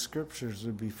 So the scriptures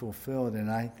would be fulfilled, and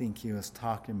I think he was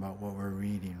talking about what we're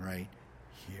reading right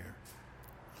here.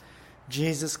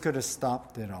 Jesus could have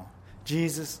stopped it all.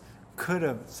 Jesus could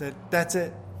have said, that's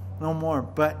it, no more.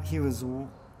 But he was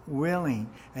willing,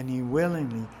 and he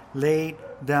willingly laid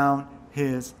down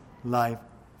his life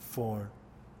for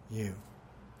you.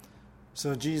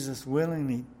 So Jesus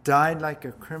willingly died like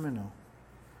a criminal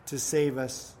to save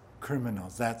us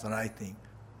criminals. That's what I think,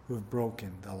 who have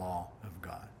broken the law of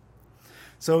God.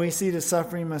 So we see the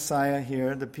suffering Messiah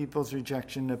here, the people's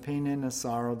rejection, the pain and the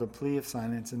sorrow, the plea of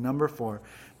silence. And number 4,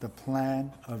 the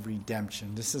plan of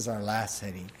redemption. This is our last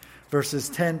heading. Verses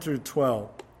 10 through 12.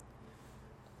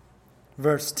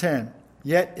 Verse 10,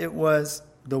 "Yet it was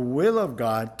the will of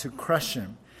God to crush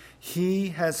him. He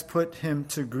has put him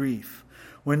to grief.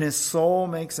 When his soul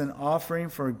makes an offering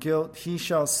for guilt, he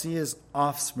shall see his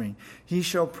offspring. He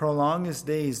shall prolong his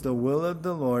days. The will of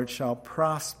the Lord shall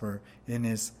prosper in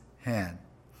his hand."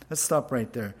 Let's stop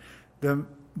right there. The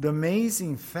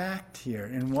amazing fact here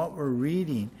in what we're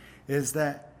reading is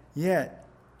that yet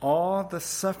all the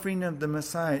suffering of the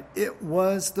Messiah, it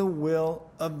was the will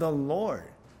of the Lord.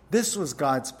 This was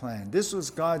God's plan. This was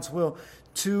God's will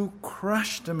to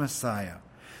crush the Messiah,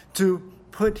 to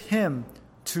put him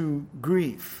to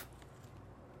grief.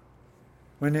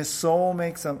 When his soul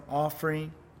makes an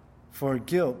offering for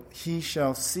guilt, he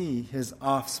shall see his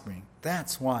offspring.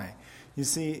 That's why. You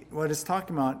see, what it's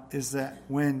talking about is that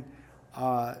when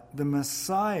the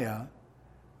Messiah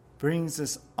brings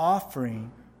this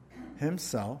offering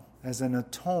himself as an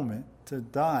atonement to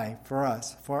die for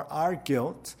us, for our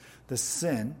guilt, the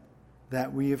sin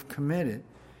that we have committed,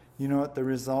 you know what the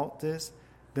result is?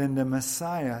 Then the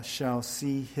Messiah shall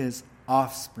see his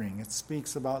offspring. It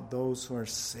speaks about those who are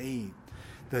saved,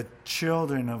 the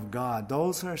children of God,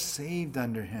 those who are saved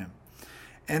under him.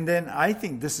 And then I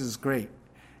think this is great.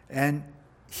 And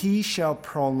he shall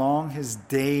prolong his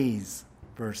days,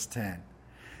 verse 10.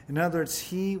 In other words,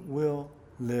 he will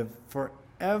live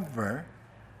forever.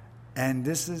 And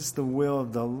this is the will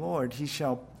of the Lord. He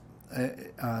shall,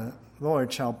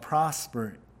 Lord shall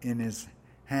prosper in his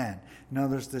hand. In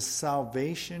other words, the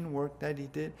salvation work that he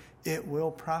did, it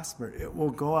will prosper. It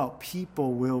will go out.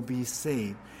 People will be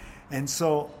saved. And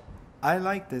so I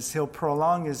like this. He'll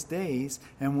prolong his days.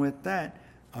 And with that,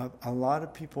 a lot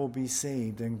of people will be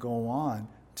saved and go on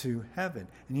to heaven.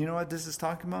 And you know what this is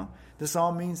talking about? This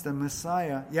all means the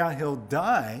Messiah, yeah, he'll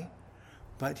die,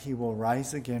 but he will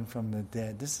rise again from the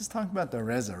dead. This is talking about the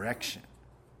resurrection.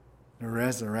 The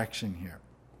resurrection here.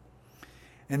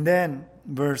 And then,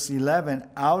 verse 11,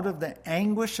 out of the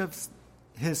anguish of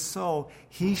his soul,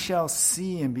 he shall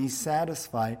see and be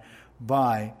satisfied.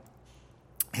 By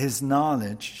his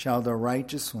knowledge shall the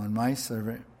righteous one, my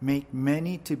servant, make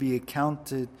many to be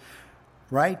accounted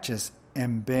righteous,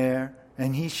 and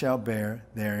he shall bear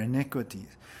their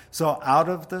iniquities. So out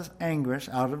of the anguish,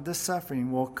 out of the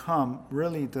suffering will come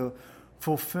really the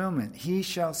fulfillment. He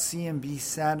shall see and be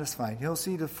satisfied. He'll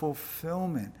see the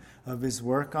fulfillment of his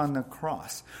work on the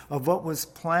cross, of what was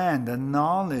planned. The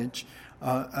knowledge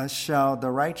shall the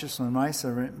righteous one, my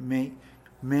servant, make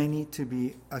many to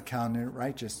be accounted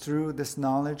righteous. Through this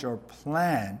knowledge or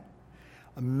plan,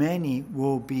 many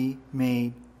will be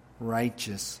made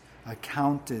righteous,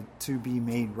 accounted to be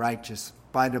made righteous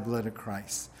by the blood of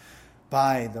Christ,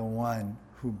 by the one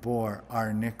who bore our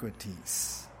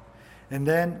iniquities. And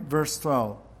then verse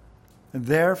 12,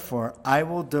 therefore I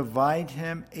will divide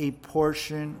him a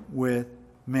portion with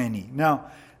many.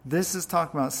 Now, this is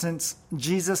talking about since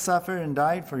Jesus suffered and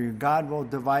died for you, God will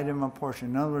divide him a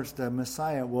portion. In other words, the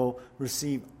Messiah will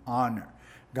receive honor.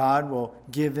 God will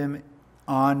give him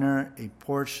honor, a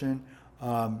portion.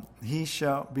 He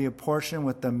shall be a portion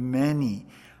with the many.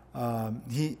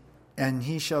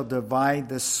 He shall divide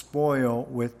the spoil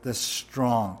with the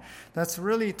strong. That's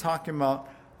really talking about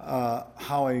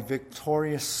how a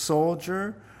victorious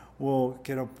soldier will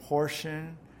get a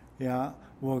portion,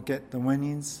 will get the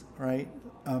winnings, right?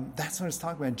 That's what it's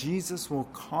talking about. Jesus will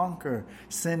conquer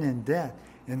sin and death.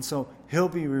 And so he'll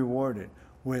be rewarded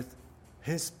with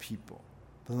his people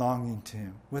belonging to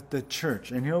him, with the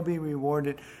church. And he'll be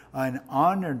rewarded and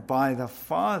honored by the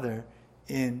Father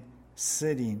in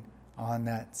sitting on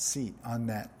that seat, on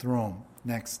that throne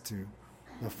next to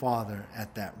the Father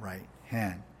at that right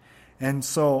hand. And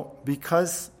so,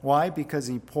 why? Because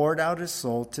he poured out his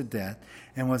soul to death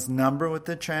and was numbered with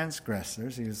the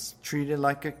transgressors. He was treated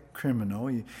like a criminal.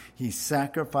 He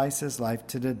sacrificed his life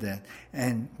to the death.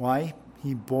 And why?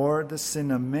 He bore the sin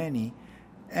of many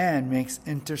and makes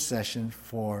intercession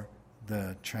for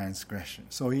the transgression.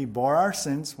 So he bore our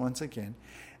sins once again.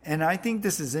 And I think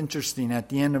this is interesting. At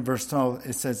the end of verse 12,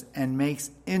 it says, and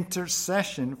makes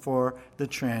intercession for the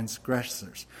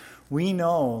transgressors. We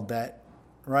know that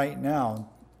right now,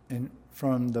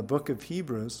 from the book of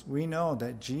Hebrews, we know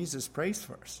that Jesus prays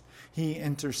for us. He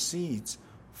intercedes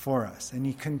for us, and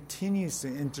he continues to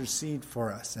intercede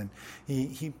for us. And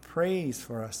he prays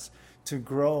for us to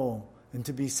grow and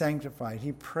to be sanctified.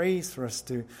 He prays for us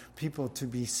people to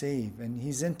be saved, and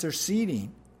he's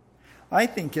interceding. I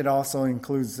think it also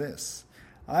includes this.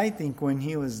 I think when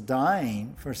he was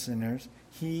dying for sinners,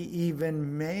 he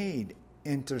even made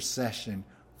intercession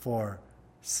for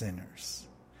sinners.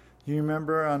 You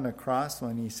remember on the cross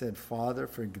when he said, Father,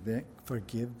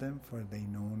 forgive them, for they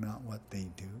know not what they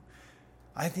do?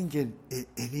 I think it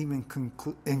even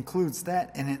includes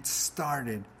that, and it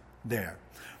started there.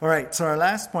 All right, so our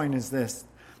last point is this.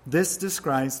 This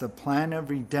describes the plan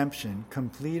of redemption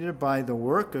completed by the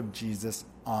work of Jesus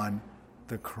on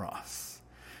the cross.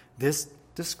 This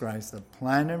describes the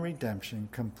plan of redemption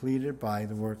completed by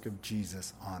the work of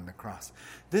Jesus on the cross.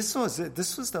 This was it.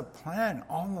 This was the plan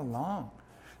all along.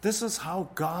 This was how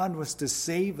God was to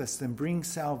save us and bring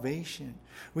salvation.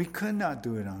 We could not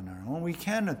do it on our own. We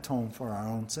can't atone for our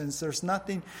own sins. There's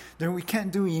nothing there. We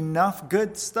can't do enough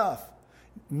good stuff.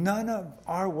 None of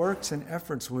our works and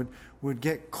efforts would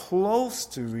get close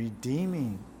to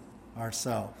redeeming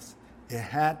ourselves. It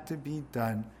had to be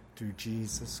done through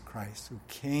Jesus Christ, who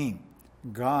came,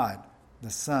 God,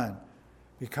 the Son,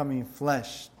 becoming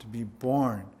flesh to be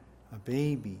born, a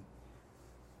baby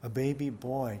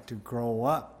boy to grow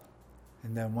up,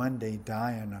 and then one day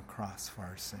die on a cross for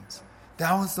our sins.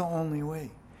 That was the only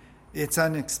way. It's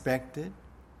unexpected.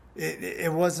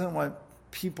 It wasn't what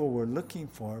people were looking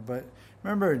for, but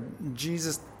remember,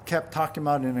 Jesus kept talking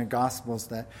about in the Gospels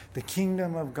that the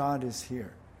kingdom of God is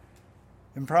here.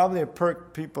 And probably it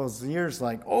perked people's ears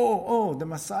like, oh, the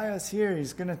Messiah is here.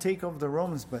 He's going to take over the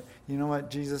Romans. But you know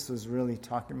what? Jesus was really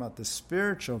talking about the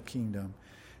spiritual kingdom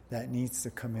that needs to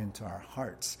come into our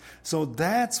hearts. So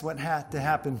that's what had to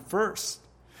happen first.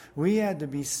 We had to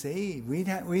be saved. We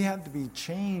had to be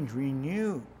changed,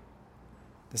 renewed.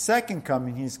 The second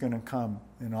coming, he's going to come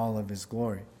in all of his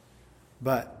glory.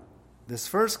 But this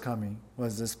first coming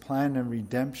was this plan of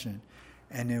redemption,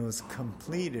 and it was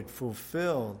completed,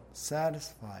 fulfilled,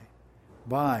 satisfied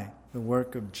by the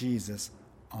work of Jesus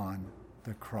on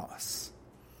the cross.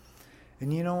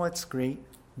 And you know what's great?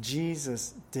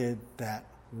 Jesus did that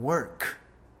work.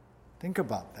 Think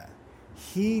about that.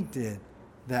 He did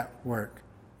that work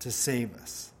to save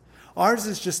us. Ours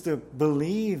is just to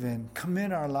believe and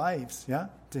commit our lives,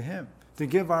 to Him, to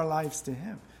give our lives to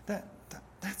Him.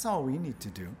 That's all we need to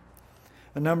do.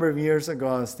 A number of years ago,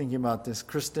 I was thinking about this.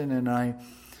 Kristen and I,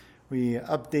 we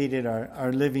updated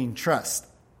our living trust.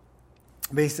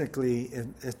 Basically,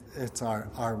 it's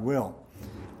our will.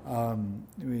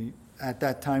 At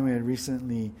that time, we had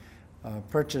recently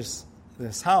purchased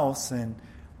this house, and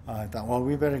I thought, well,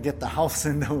 we better get the house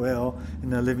in the will, in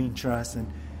the living trust.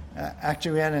 And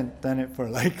actually, we hadn't done it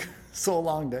for so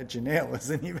long that Janelle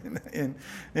wasn't even in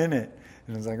it.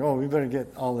 And it was like, oh, we better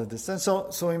get all of this done.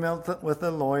 So we met with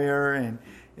a lawyer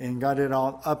and got it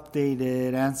all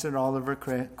updated, answered all of her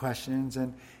questions,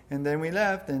 and then we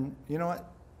left. And you know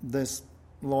what? This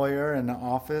lawyer in the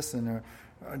office, and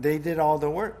they did all the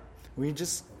work. We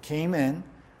just came in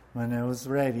when it was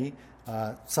ready,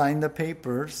 signed the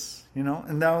papers,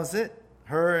 and that was it.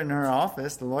 Her in her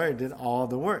office, the lawyer, did all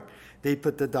the work. They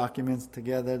put the documents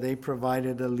together. They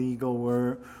provided a legal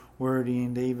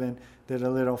wording. They even did a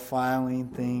little filing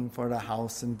thing for the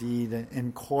house and deed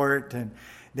in court, and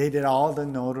they did all the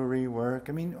notary work.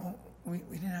 I mean, we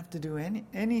didn't have to do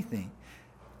anything.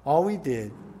 All we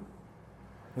did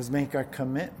was make our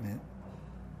commitment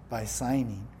by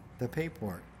signing the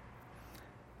paperwork.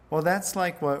 Well, that's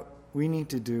like what we need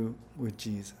to do with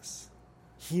Jesus.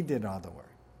 He did all the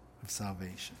work of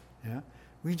salvation.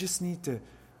 We just need to,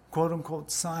 quote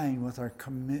unquote, sign with our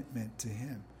commitment to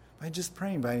Him by just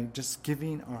praying, by just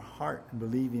giving our heart and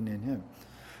believing in Him.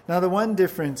 Now, the one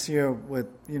difference here with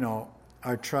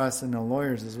our trust in the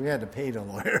lawyers is we had to pay the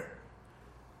lawyer,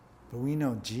 but we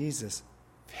know Jesus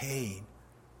paid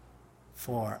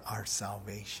for our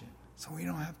salvation, so we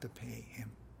don't have to pay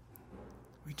Him.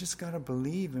 We just got to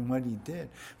believe in what He did.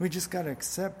 We just got to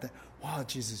accept that, wow,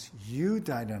 Jesus, You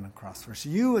died on the cross for us.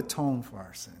 You atoned for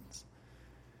our sins.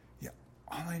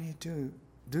 All I need to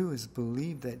do is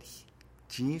believe that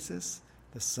Jesus,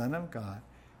 the Son of God,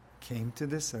 came to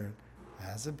this earth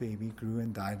as a baby, grew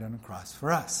and died on the cross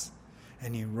for us.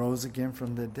 And He rose again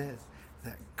from the dead.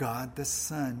 That God the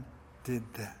Son did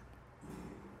that.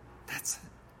 That's it.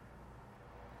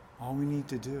 All we need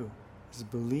to do is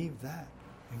believe that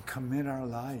and commit our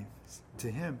lives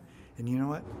to Him. And you know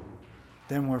what?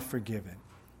 Then we're forgiven.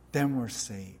 Then we're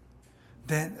saved.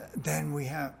 Then we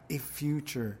have a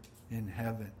future in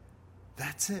heaven.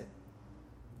 That's it.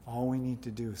 All we need to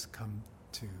do is come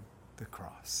to the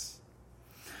cross.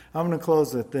 I'm going to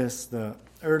close with this. The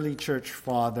early church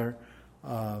father,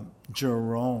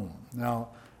 Jerome. Now,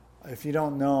 if you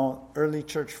don't know, early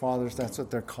church fathers, that's what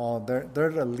they're called. They're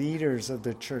the leaders of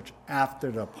the church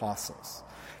after the apostles.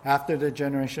 After the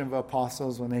generation of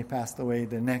apostles, when they passed away,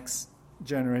 the next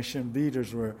generation of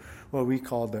leaders were what we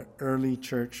call the early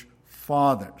church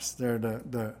fathers. They're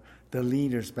the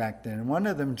leaders back then. And one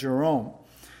of them, Jerome,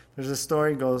 there's a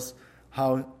story goes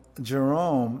how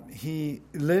Jerome, he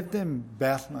lived in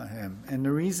Bethlehem. And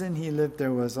the reason he lived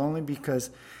there was only because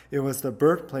it was the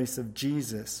birthplace of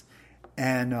Jesus.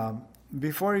 And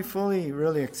before he fully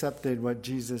really accepted what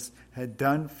Jesus had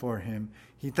done for him,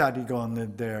 he thought he'd go and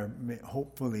live there,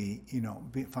 hopefully,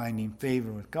 finding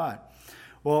favor with God.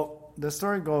 Well, the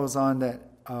story goes on that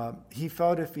he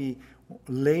felt if he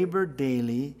labored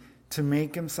daily to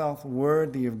make himself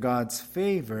worthy of God's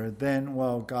favor, then,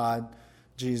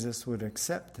 Jesus would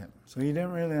accept him. So he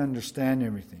didn't really understand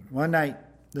everything. One night,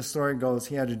 the story goes,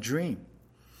 he had a dream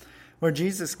where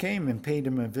Jesus came and paid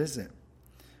him a visit.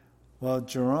 Well,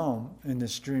 Jerome, in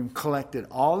this dream, collected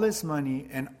all his money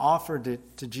and offered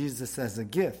it to Jesus as a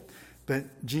gift.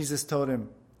 But Jesus told him,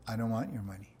 I don't want your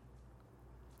money.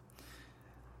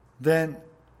 Then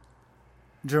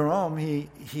Jerome,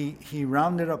 he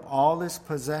rounded up all his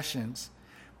possessions,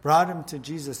 brought them to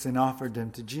Jesus and offered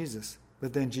them to Jesus.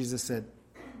 But then Jesus said,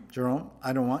 Jerome,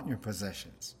 I don't want your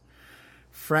possessions.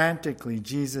 Frantically,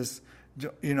 Jesus,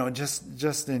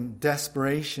 just in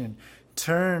desperation,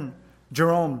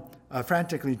 Jerome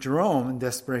in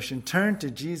desperation, turned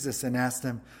to Jesus and asked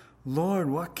him, Lord,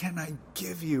 what can I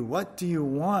give you? What do you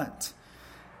want?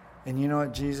 And you know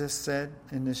what Jesus said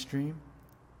in this dream?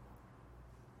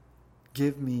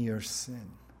 Give me your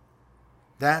sin.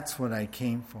 That's what I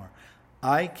came for.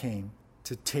 I came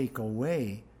to take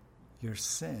away your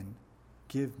sin.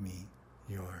 Give me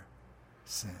your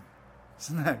sin.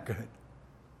 Isn't that good?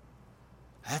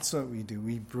 That's what we do.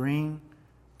 We bring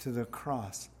to the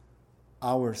cross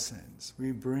our sins.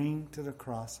 We bring to the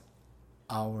cross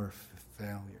our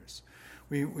failures.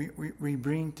 We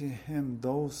bring to Him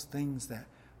those things that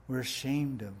we're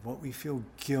ashamed of, what we feel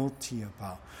guilty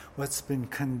about, what's been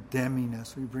condemning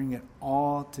us. We bring it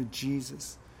all to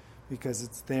Jesus because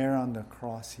it's there on the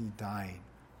cross He died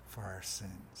for our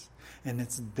sins. And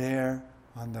it's there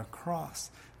on the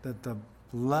cross that the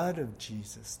blood of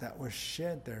Jesus that was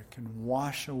shed there can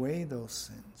wash away those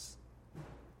sins.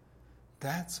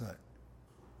 That's what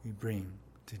we bring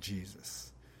to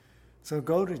Jesus. So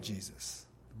go to Jesus.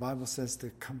 The Bible says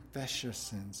to confess your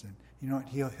sins, and you know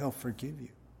what? He'll forgive you.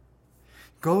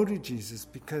 Go to Jesus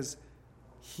because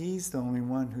He's the only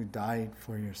one who died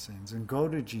for your sins. And go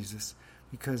to Jesus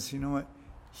because you know what?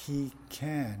 He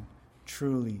can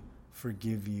truly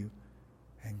forgive you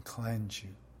and cleanse you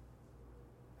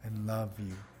and love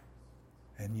you,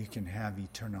 and you can have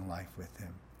eternal life with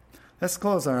Him. Let's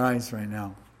close our eyes right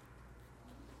now.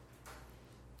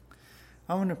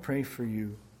 I want to pray for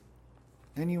you.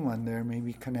 Anyone there,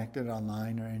 maybe connected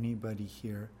online or anybody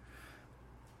here.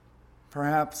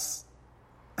 Perhaps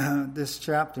this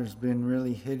chapter's been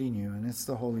really hitting you, and it's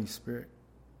the Holy Spirit.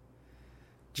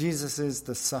 Jesus is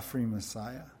the suffering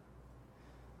Messiah,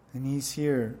 and He's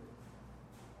here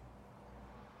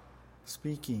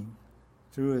speaking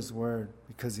through His Word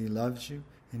because He loves you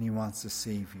and He wants to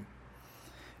save you.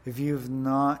 If you have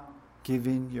not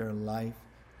given your life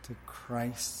to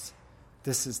Christ,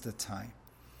 this is the time.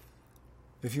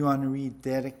 If you want to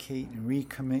rededicate and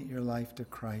recommit your life to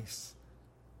Christ,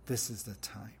 this is the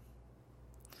time.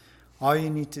 All you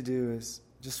need to do is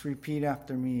just repeat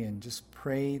after me and just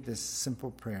pray this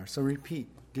simple prayer. So repeat,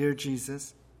 Dear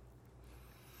Jesus,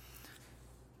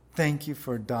 thank you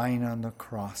for dying on the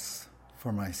cross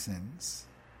for my sins.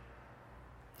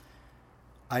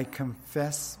 I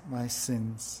confess my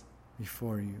sins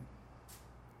before you.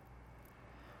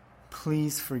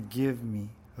 Please forgive me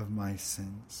of my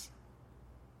sins.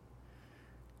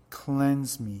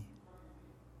 Cleanse me.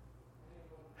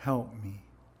 Help me.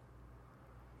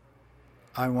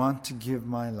 I want to give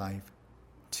my life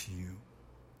to you.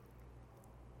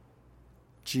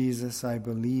 Jesus, I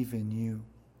believe in you.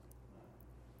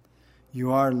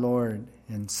 You are Lord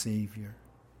and Savior.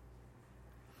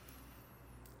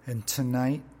 And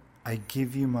tonight, I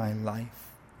give you my life.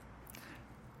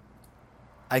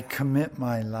 I commit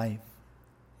my life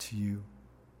to you.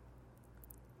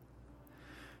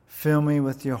 Fill me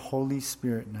with your Holy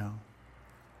Spirit now.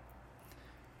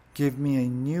 Give me a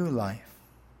new life.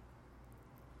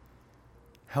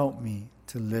 Help me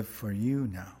to live for you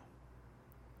now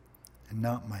and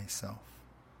not myself.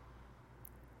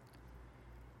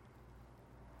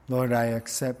 Lord, I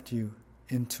accept you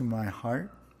into my heart.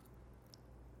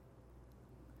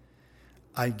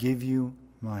 I give you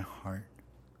my heart.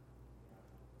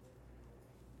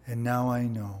 And now I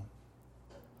know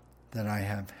that I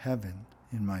have heaven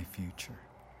in my future.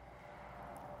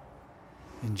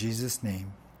 In Jesus'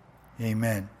 name,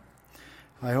 amen.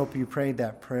 I hope you prayed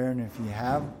that prayer, and if you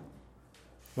have,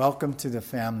 welcome to the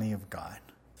family of God.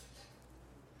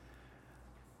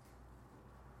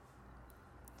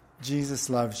 Jesus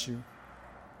loves you,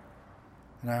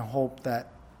 and I hope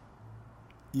that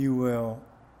you will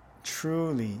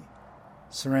truly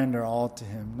surrender all to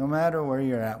Him, no matter where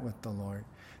you're at with the Lord,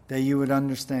 that you would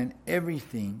understand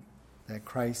everything that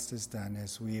Christ has done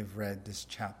as we have read this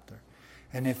chapter.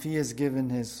 And if He has given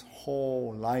His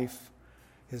whole life,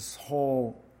 His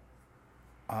whole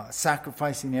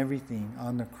sacrificing everything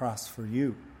on the cross for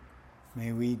you,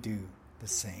 may we do the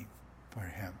same for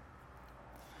Him.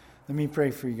 Let me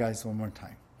pray for you guys one more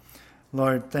time.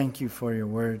 Lord, thank you for your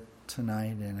word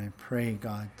tonight, and I pray,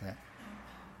 God, that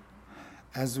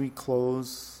as we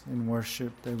close in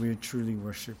worship, that we would truly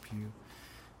worship you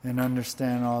and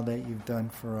understand all that you've done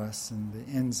for us and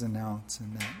the ins and outs,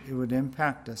 and that it would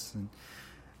impact us.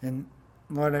 And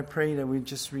Lord, I pray that we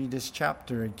just read this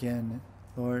chapter again,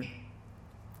 Lord,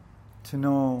 to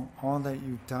know all that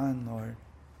you've done, Lord,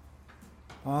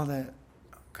 all that,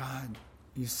 God,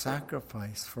 you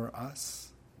sacrificed for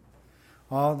us,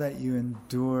 all that you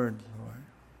endured, Lord,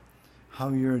 how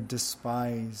you're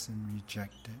despised and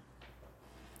rejected.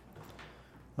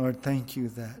 Lord, thank you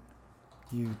that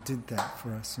you did that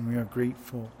for us, and we are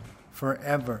grateful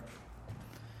forever.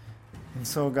 And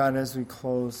so, God, as we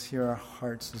close, hear our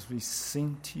hearts as we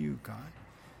sing to you, God,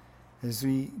 as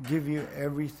we give you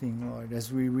everything, Lord,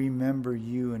 as we remember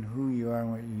you and who you are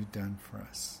and what you've done for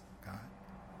us, God.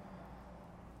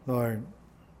 Lord,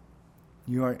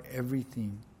 you are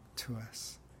everything to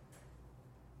us.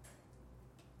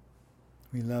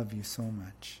 We love you so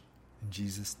much. In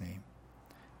Jesus' name,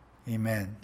 amen.